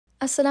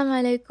Assalamu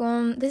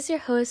alaikum. This is your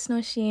host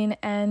Nosheen,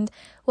 and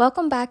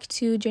welcome back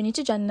to Journey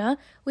to Jannah.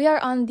 We are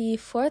on the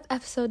 4th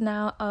episode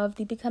now of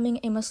the Becoming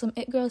a Muslim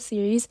It Girl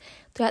series.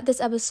 Throughout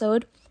this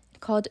episode,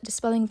 called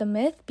Dispelling the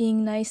Myth,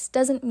 being nice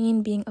doesn't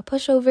mean being a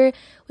pushover,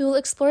 we will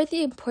explore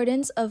the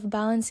importance of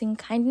balancing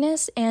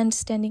kindness and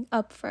standing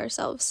up for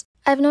ourselves.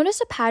 I've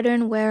noticed a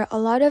pattern where a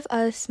lot of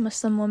us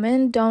Muslim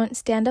women don't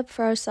stand up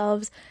for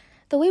ourselves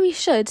the way we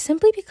should,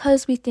 simply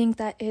because we think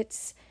that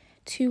it's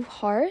too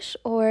harsh,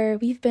 or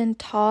we've been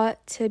taught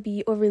to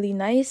be overly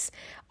nice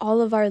all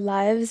of our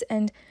lives.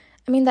 And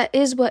I mean, that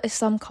is what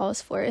Islam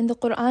calls for. In the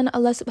Quran,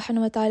 Allah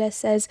subhanahu wa ta'ala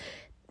says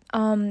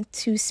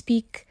to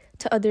speak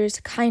to others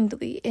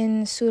kindly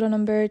in Surah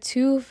number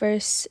 2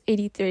 verse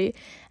 83.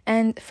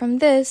 And from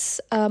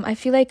this, I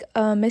feel like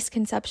a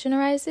misconception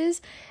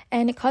arises,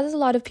 and it causes a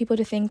lot of people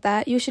to think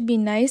that you should be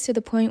nice to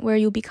the point where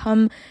you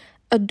become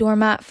a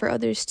doormat for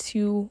others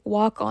to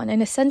walk on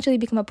and essentially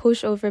become a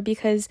pushover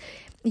because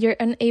you're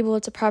unable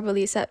to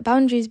properly set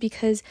boundaries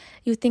because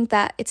you think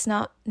that it's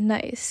not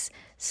nice.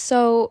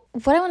 So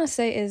what I want to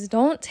say is,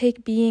 don't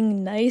take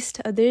being nice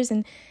to others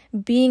and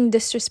being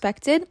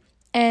disrespected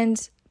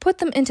and put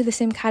them into the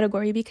same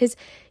category, because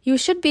you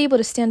should be able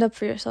to stand up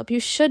for yourself.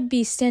 You should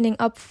be standing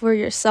up for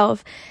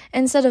yourself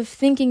instead of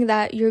thinking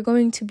that you're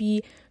going to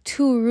be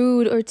too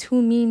rude or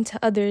too mean to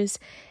others.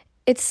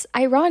 It's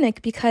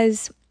ironic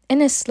because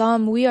in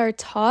Islam, we are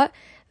taught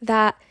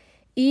that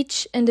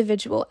each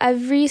individual,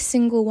 every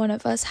single one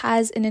of us,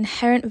 has an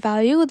inherent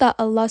value that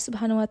Allah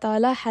subhanahu wa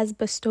ta'ala has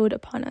bestowed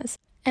upon us.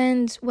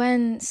 And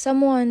when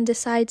someone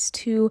decides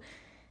to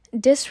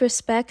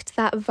disrespect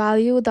that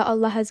value that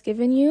Allah has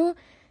given you,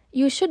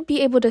 you should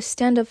be able to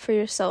stand up for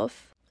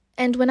yourself.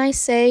 And when I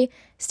say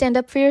stand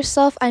up for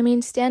yourself, I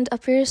mean stand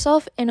up for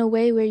yourself in a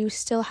way where you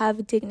still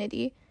have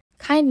dignity.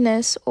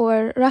 Kindness,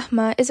 or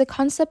rahmah, is a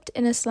concept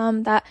in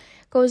Islam that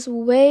goes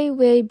way,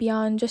 way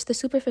beyond just the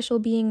superficial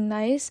being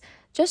nice,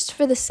 just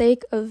for the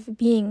sake of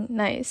being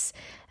nice,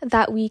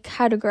 that we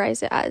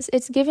categorize it as.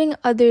 It's giving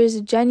others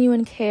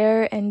genuine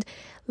care and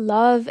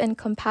love and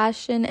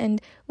compassion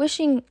and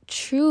wishing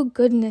true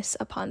goodness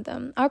upon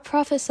them. Our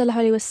Prophet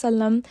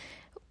ﷺ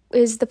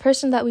is the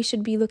person that we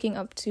should be looking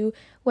up to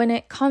when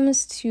it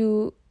comes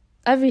to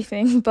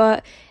everything,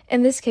 but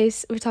in this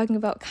case we're talking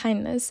about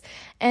kindness,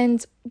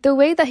 and the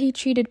way that he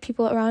treated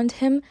people around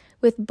him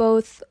with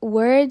both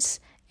words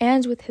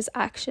and with his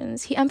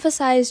actions. He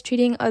emphasized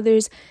treating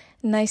others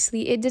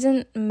nicely. It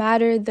didn't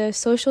matter the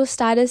social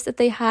status that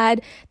they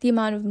had, the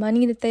amount of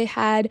money that they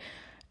had,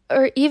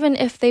 or even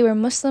if they were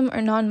Muslim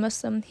or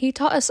non-Muslim. He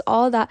taught us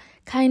all that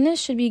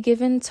kindness should be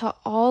given to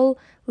all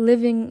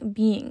living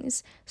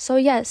beings. So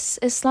yes,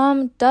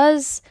 Islam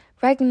does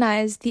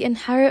recognize the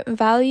inherent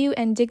value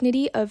and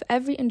dignity of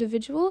every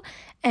individual,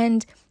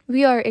 and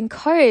we are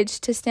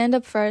encouraged to stand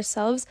up for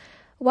ourselves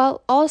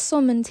while also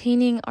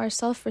maintaining our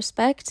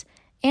self-respect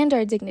and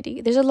our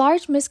dignity. There's a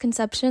large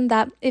misconception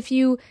that if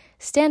you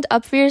stand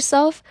up for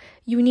yourself,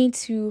 you need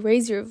to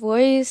raise your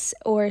voice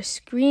or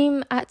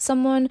scream at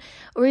someone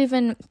or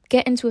even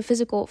get into a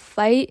physical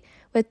fight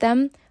with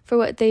them for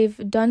what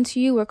they've done to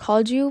you or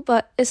called you.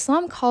 But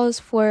Islam calls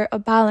for a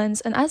balance,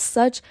 and as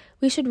such,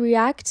 we should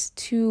react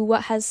to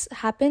what has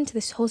happened to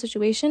this whole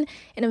situation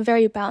in a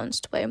very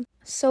balanced way.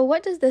 So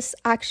what does this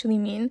actually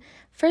mean?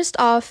 First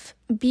off,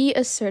 be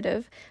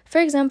assertive. For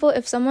example,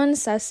 if someone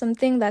says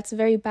something that's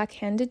very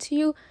backhanded to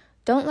you,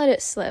 don't let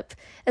it slip,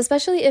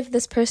 especially if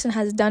this person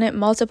has done it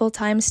multiple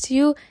times to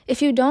you.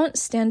 If you don't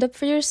stand up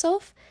for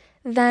yourself,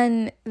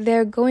 then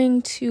they're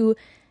going to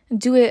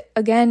do it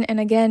again and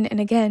again and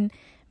again,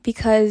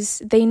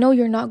 because they know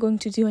you're not going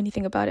to do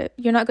anything about it.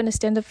 You're not going to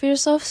stand up for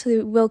yourself, so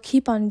they will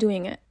keep on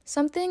doing it.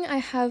 Something I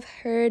have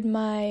heard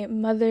my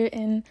mother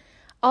in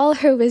all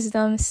her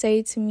wisdom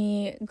say to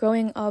me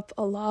growing up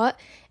a lot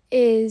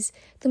is,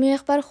 and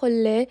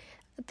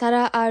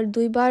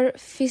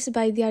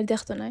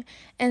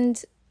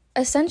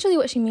essentially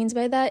what she means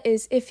by that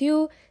is, if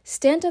you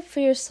stand up for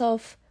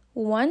yourself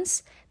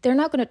once, they're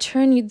not going to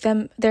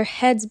turn their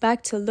heads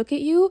back to look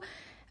at you,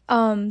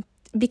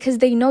 because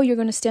they know you're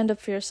going to stand up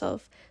for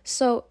yourself.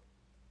 So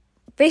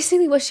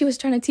basically what she was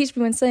trying to teach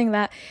me when saying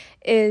that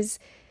is,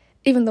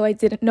 even though I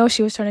didn't know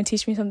she was trying to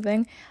teach me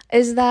something,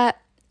 is that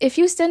if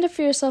you stand up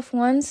for yourself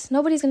once,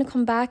 nobody's going to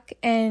come back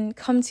and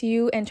come to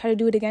you and try to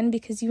do it again,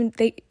 because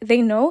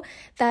they know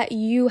that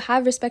you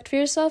have respect for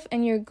yourself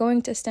and you're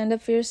going to stand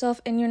up for yourself,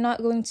 and you're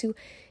not going to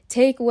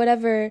take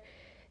whatever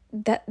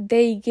that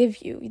they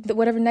give you,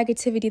 whatever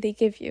negativity they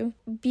give you.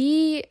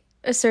 Be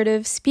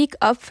assertive, speak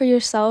up for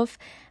yourself.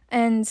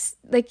 And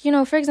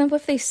for example,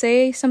 if they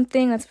say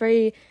something that's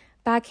very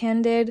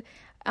backhanded,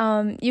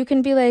 you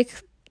can be like,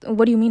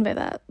 what do you mean by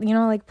that?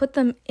 Put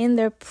them in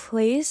their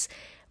place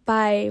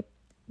by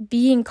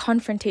being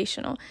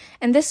confrontational.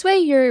 And this way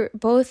you're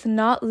both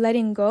not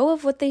letting go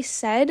of what they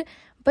said,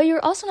 but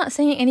you're also not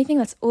saying anything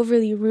that's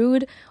overly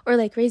rude or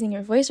raising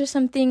your voice or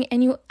something,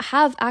 and you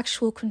have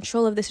actual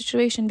control of the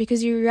situation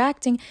because you're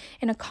reacting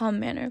in a calm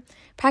manner.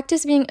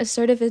 Practice being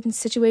assertive in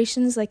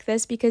situations like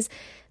this, because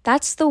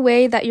that's the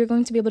way that you're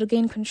going to be able to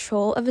gain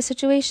control of a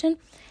situation.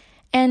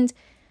 And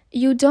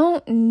you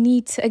don't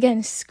need to,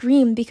 again,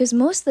 scream, because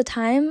most of the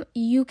time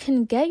you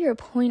can get your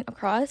point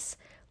across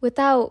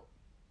without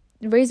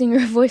raising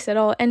your voice at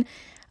all. And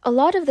a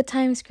lot of the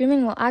time,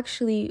 screaming will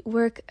actually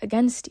work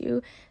against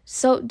you.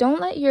 So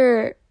don't let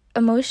your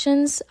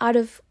emotions out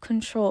of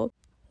control.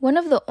 One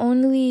of the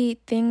only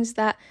things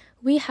that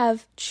we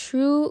have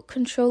true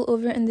control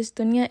over in this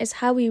dunya is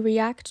how we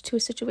react to a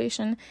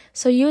situation.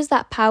 So use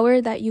that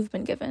power that you've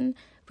been given.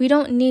 We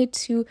don't need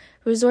to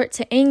resort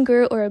to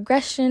anger or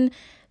aggression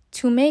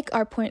to make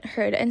our point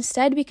heard.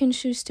 Instead, we can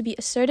choose to be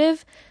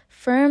assertive,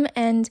 firm,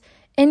 and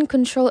in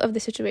control of the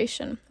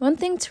situation. One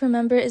thing to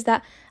remember is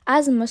that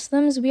as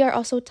Muslims, we are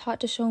also taught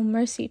to show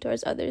mercy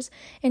towards others.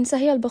 In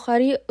Sahih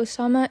al-Bukhari,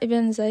 Usama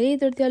ibn Zayd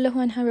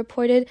radiallahu anhu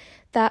reported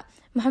that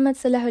Muhammad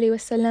sallallahu alaihi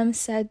wasallam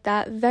said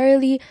that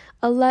verily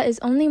Allah is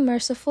only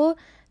merciful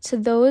to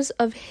those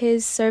of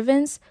his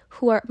servants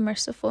who are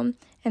merciful.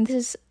 And this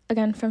is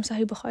again from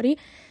Sahih Bukhari.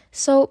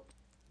 So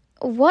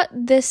what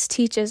this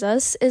teaches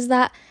us is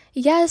that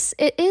yes,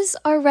 it is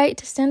our right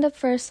to stand up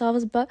for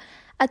ourselves, but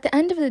at the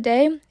end of the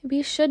day,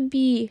 we should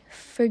be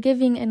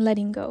forgiving and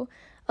letting go.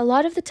 A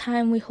lot of the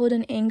time, we hold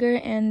in anger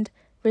and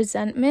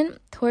resentment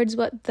towards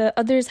what the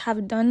others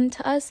have done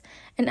to us.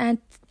 And at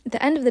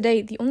the end of the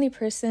day, the only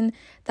person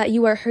that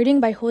you are hurting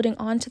by holding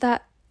on to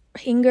that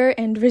anger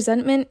and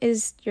resentment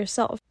is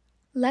yourself.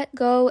 Let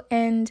go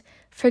and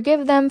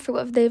forgive them for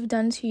what they've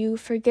done to you.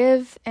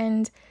 Forgive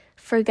and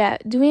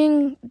forget.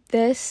 Doing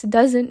this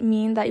doesn't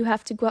mean that you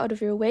have to go out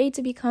of your way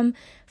to become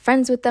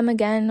friends with them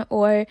again,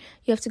 or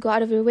you have to go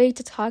out of your way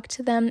to talk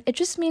to them. It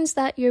just means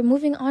that you're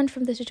moving on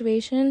from the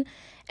situation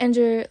and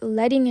you're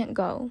letting it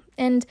go.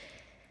 And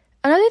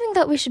another thing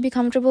that we should be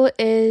comfortable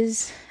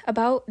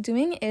about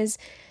doing is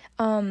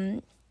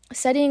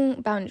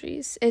setting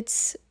boundaries.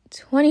 It's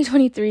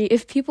 2023.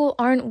 If people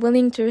aren't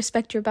willing to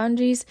respect your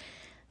boundaries,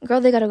 girl,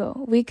 they gotta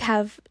go. We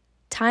have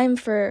time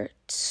for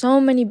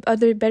so many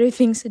other better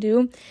things to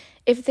do.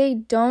 If they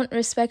don't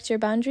respect your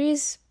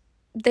boundaries,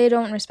 they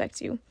don't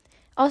respect you.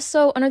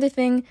 Also, another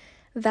thing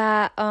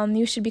that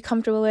you should be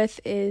comfortable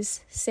with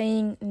is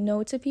saying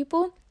no to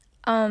people.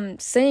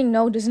 Saying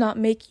no does not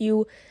make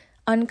you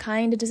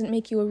unkind. It doesn't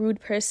make you a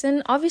rude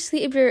person.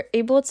 Obviously, if you're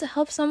able to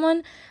help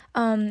someone,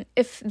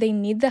 if they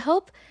need the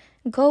help,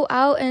 go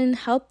out and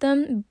help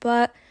them.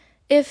 But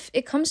if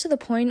it comes to the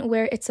point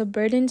where it's a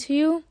burden to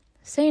you,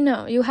 say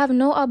no. You have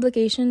no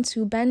obligation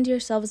to bend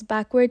yourselves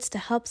backwards to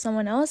help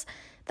someone else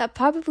that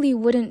probably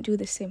wouldn't do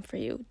the same for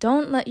you.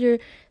 Don't let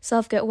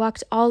yourself get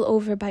walked all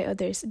over by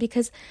others,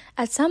 because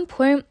at some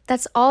point,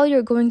 that's all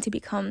you're going to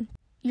become.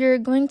 You're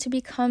going to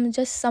become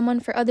just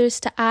someone for others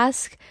to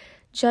ask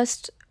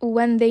just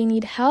when they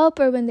need help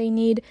or when they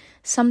need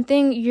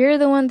something. You're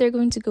the one they're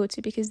going to go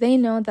to because they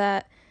know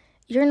that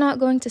you're not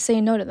going to say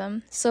no to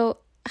them. So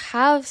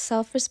have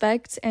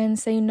self-respect and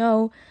say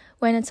no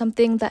when it's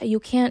something that you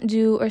can't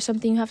do or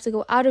something you have to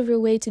go out of your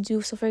way to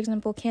do. So for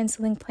example,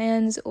 canceling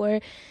plans,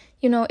 or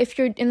if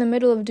you're in the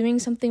middle of doing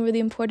something really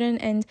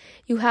important and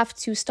you have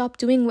to stop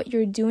doing what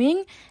you're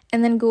doing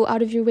and then go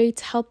out of your way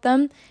to help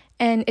them,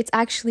 and it's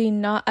actually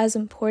not as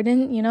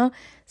important,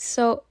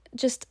 So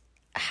just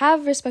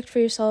have respect for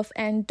yourself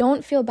and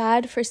don't feel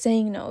bad for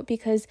saying no,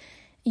 because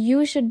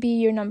you should be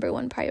your number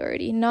one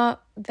priority,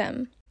 not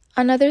them.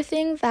 Another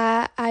thing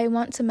that I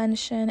want to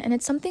mention, and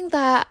it's something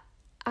that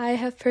I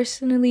have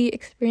personally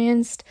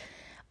experienced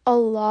a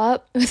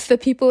lot with the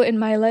people in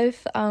my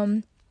life,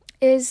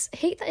 is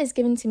hate that is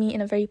given to me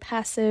in a very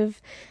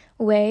passive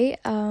way.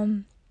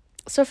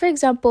 So for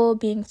example,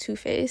 being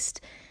two-faced,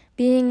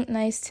 being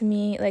nice to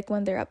me like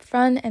when they're up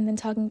front and then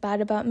talking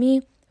bad about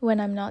me when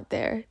I'm not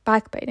there,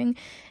 backbiting.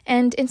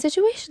 And in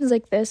situations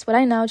like this, what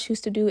I now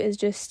choose to do is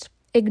just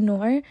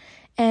ignore.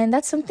 And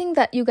that's something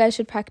that you guys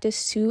should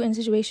practice too in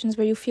situations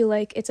where you feel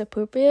like it's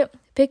appropriate.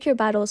 Pick your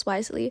battles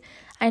wisely.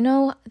 I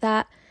know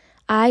that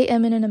I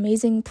am in an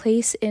amazing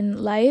place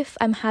in life.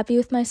 I'm happy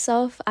with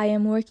myself. I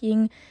am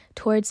working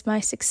towards my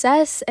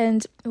success,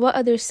 and what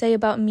others say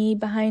about me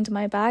behind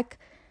my back,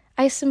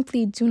 I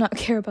simply do not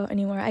care about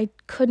anymore. I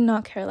could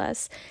not care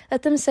less.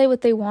 Let them say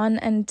what they want,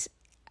 and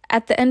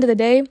at the end of the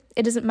day,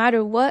 it doesn't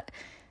matter what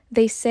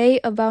they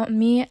say about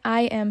me.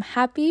 I am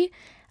happy.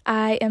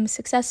 I am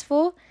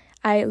successful.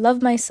 I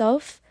love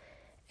myself,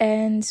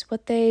 and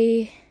what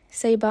they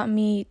say about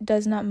me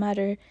does not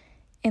matter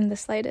in the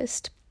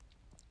slightest.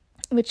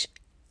 Which,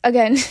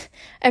 again,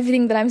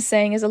 everything that I'm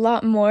saying is a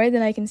lot more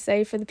than I can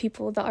say for the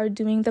people that are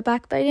doing the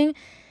backbiting.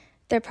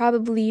 They're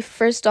probably,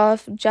 first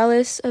off,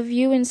 jealous of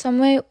you in some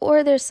way,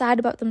 or they're sad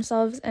about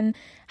themselves and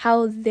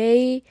how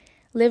they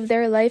live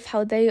their life,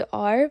 how they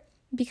are,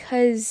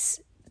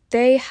 because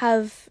they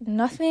have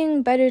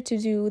nothing better to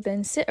do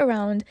than sit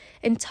around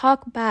and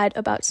talk bad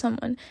about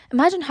someone.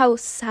 Imagine how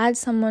sad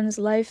someone's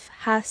life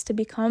has to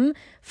become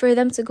for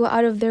them to go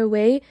out of their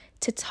way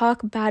to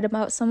talk bad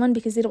about someone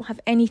because they don't have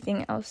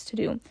anything else to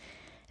do.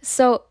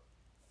 So,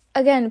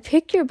 again,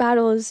 pick your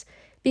battles,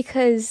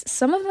 because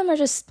some of them are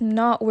just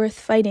not worth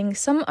fighting.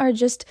 Some are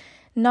just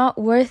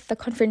not worth the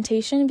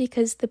confrontation,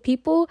 because the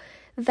people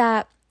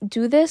that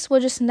do this will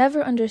just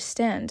never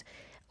understand.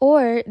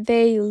 or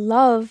they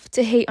love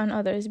to hate on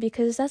others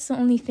because that's the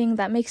only thing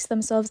that makes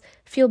themselves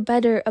feel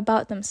better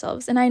about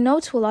themselves. And I know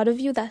to a lot of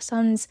you that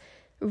sounds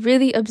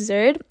really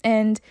absurd,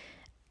 and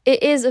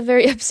it is a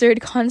very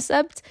absurd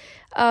concept,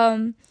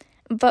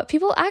 but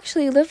people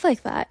actually live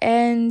like that,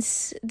 and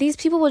these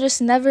people will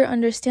just never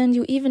understand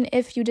you, even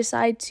if you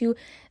decide to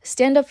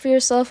stand up for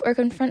yourself or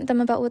confront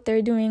them about what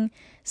they're doing.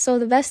 So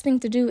the best thing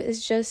to do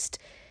is just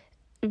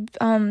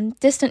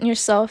distance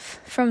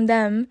yourself from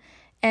them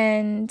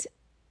and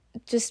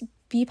just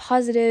be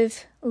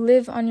positive,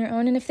 live on your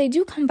own. And if they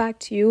do come back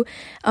to you,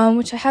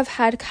 which I have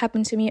had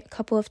happen to me a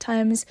couple of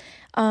times,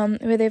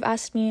 where they've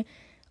asked me,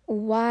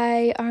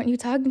 why aren't you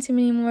talking to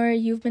me anymore?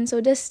 You've been so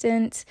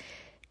distant.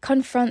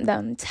 Confront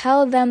them.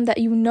 Tell them that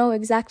you know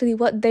exactly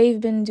what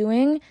they've been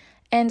doing,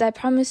 and I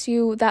promise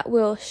you that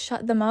will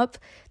shut them up.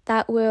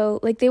 That will,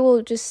 they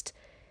will just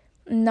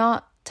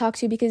not talk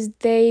to you because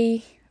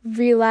they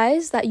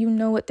realize that you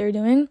know what they're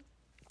doing,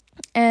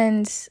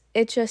 and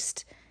it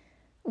just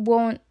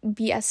won't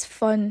be as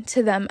fun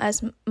to them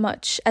as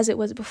much as it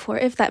was before,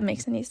 if that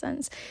makes any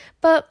sense.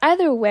 But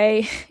either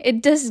way,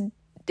 it doesn't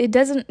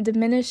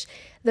diminish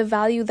the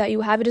value that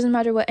you have. It doesn't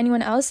matter what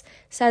anyone else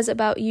says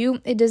about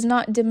you. It does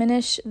not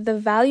diminish the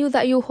value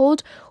that you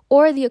hold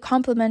or the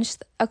accomplishments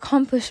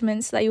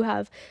that you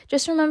have.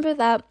 Just remember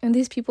that when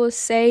these people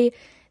say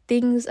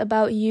things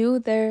about you,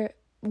 they're,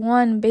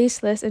 one,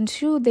 baseless, and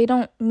two, they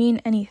don't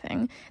mean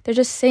anything. They're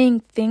just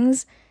saying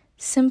things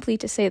simply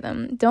to say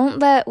them. Don't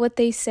let what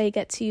they say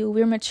get to you.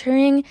 We're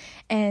maturing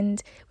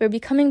and we're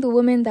becoming the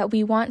woman that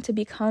we want to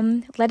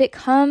become. Let it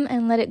come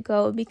and let it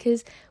go,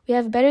 because we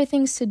have better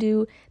things to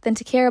do than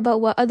to care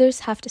about what others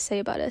have to say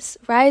about us.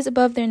 Rise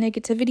above their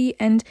negativity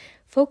and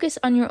focus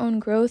on your own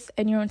growth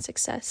and your own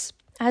success.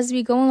 As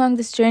we go along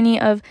this journey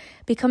of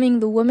becoming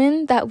the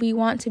woman that we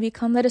want to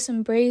become, let us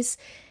embrace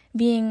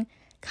being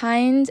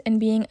kind and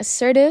being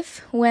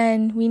assertive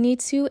when we need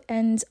to,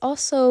 and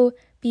also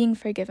being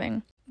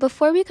forgiving.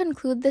 Before we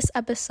conclude this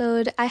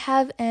episode, I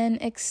have an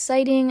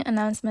exciting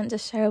announcement to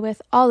share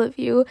with all of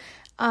you.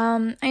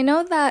 I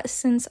know that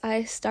since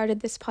I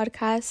started this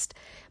podcast,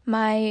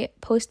 my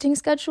posting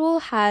schedule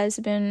has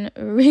been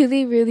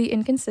really, really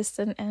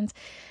inconsistent, and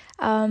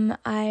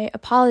I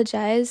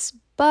apologize,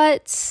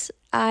 but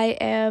I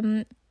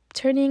am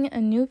turning a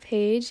new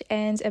page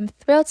and am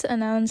thrilled to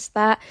announce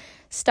that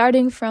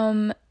starting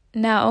from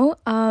now,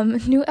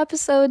 new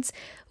episodes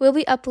will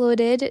be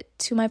uploaded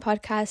to my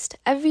podcast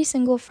every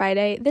single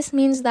Friday. This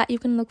means that you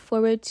can look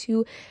forward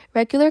to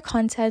regular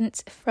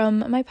content from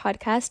my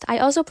podcast. I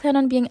also plan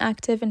on being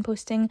active and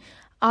posting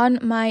on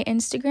my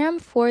Instagram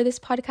for this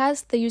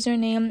podcast. The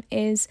username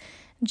is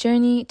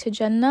Journey to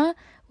Jannah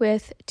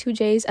with 2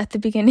 J's at the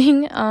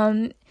beginning.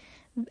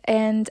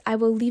 And I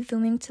will leave the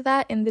link to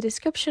that in the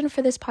description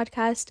for this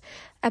podcast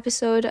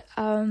episode.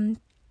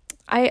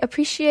 I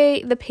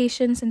appreciate the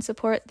patience and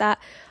support that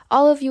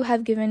all of you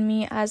have given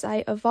me as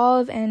I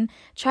evolve and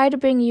try to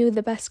bring you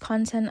the best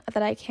content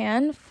that I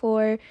can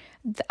for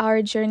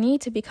our journey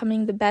to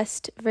becoming the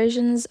best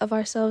versions of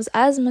ourselves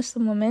as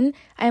Muslim women.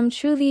 I am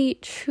truly,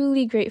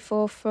 truly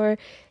grateful for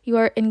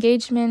your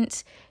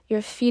engagement,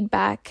 your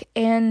feedback,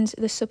 and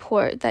the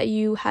support that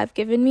you have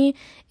given me.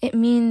 It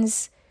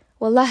means,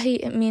 wallahi,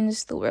 it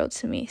means the world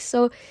to me.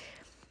 So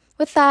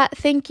with that,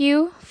 thank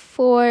you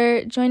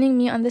for joining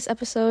me on this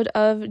episode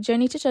of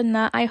Journey to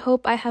Jannah. I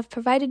hope I have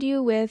provided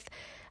you with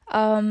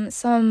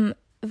some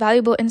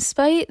valuable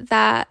insight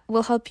that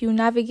will help you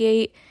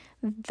navigate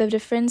the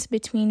difference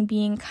between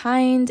being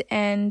kind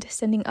and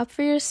standing up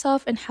for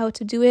yourself and how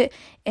to do it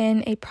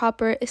in a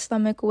proper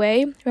Islamic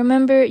way.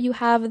 Remember, you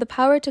have the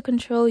power to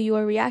control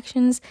your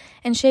reactions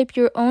and shape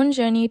your own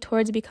journey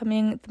towards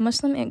becoming the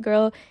Muslim it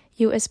girl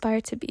you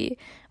aspire to be.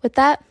 With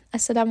that,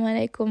 Assalamu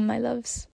alaikum, my loves.